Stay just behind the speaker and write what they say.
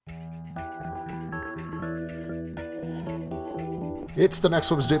It's the Next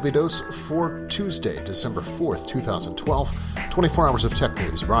Web's Daily Dose for Tuesday, December 4th, 2012. 24 hours of tech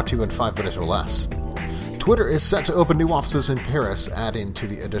news brought to you in 5 minutes or less. Twitter is set to open new offices in Paris, adding to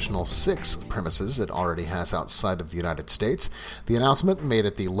the additional 6 premises it already has outside of the United States. The announcement, made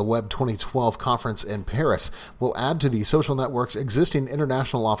at the Le Web 2012 conference in Paris, will add to the social network's existing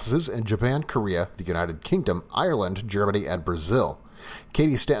international offices in Japan, Korea, the United Kingdom, Ireland, Germany, and Brazil.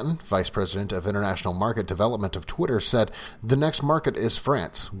 Katie Stanton, Vice President of International Market Development of Twitter, said, "The next market is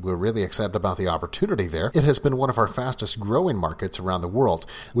France. We're really excited about the opportunity there. It has been one of our fastest growing markets around the world,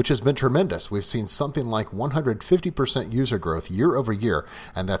 which has been tremendous. We've seen something like 150% user growth year over year,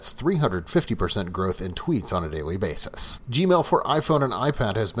 and that's 350% growth in tweets on a daily basis." Gmail for iPhone and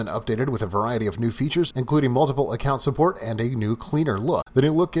iPad has been updated with a variety of new features, including multiple account support and a new, cleaner look. The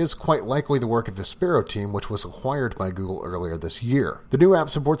new look is quite likely the work of the Sparrow team, which was acquired by Google earlier this year. The new app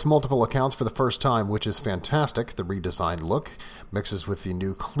supports multiple accounts for the first time, which is fantastic. The redesigned look mixes with the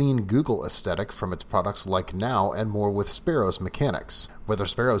new clean Google aesthetic from its products like Now and more with Sparrow's mechanics. Whether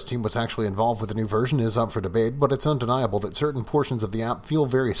Sparrow's team was actually involved with the new version is up for debate, but it's undeniable that certain portions of the app feel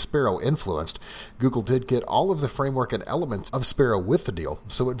very Sparrow-influenced. Google did get all of the framework and elements of Sparrow with the deal,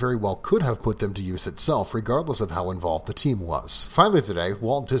 so it very well could have put them to use itself, regardless of how involved the team was. Finally today,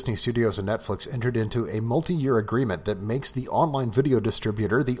 Walt Disney Studios and Netflix entered into a multi-year agreement that makes the online video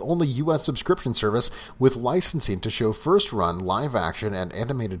distributor the only U.S. subscription service with licensing to show first-run live-action and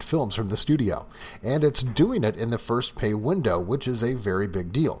animated films from the studio. And it's doing it in the first pay window, which is a very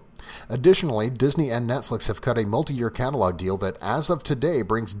big deal. Additionally, Disney and Netflix have cut a multi-year catalog deal that, as of today,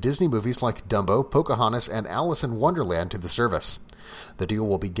 brings Disney movies like Dumbo, Pocahontas, and Alice in Wonderland to the service. The deal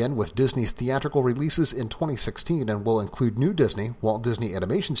will begin with Disney's theatrical releases in 2016 and will include New Disney, Walt Disney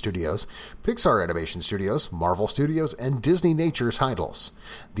Animation Studios, Pixar Animation Studios, Marvel Studios, and Disney Nature titles.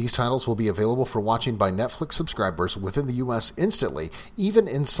 These titles will be available for watching by Netflix subscribers within the U.S. instantly, even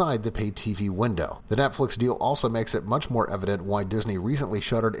inside the paid TV window. The Netflix deal also makes it much more evident why Disney recently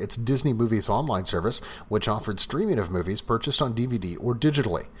shuttered its Disney Movies online service, which offered streaming of movies purchased on DVD or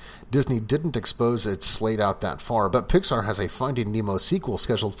digitally. Disney didn't expose its slate out that far, but Pixar has a Finding Nemo sequel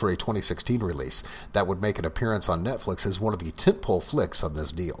scheduled for a 2016 release that would make an appearance on Netflix as one of the tentpole flicks on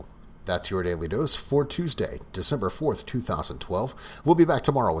this deal. That's your Daily Dose for Tuesday, December 4th, 2012. We'll be back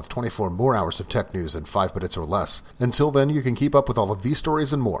tomorrow with 24 more hours of tech news in 5 minutes or less. Until then, you can keep up with all of these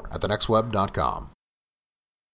stories and more at thenextweb.com.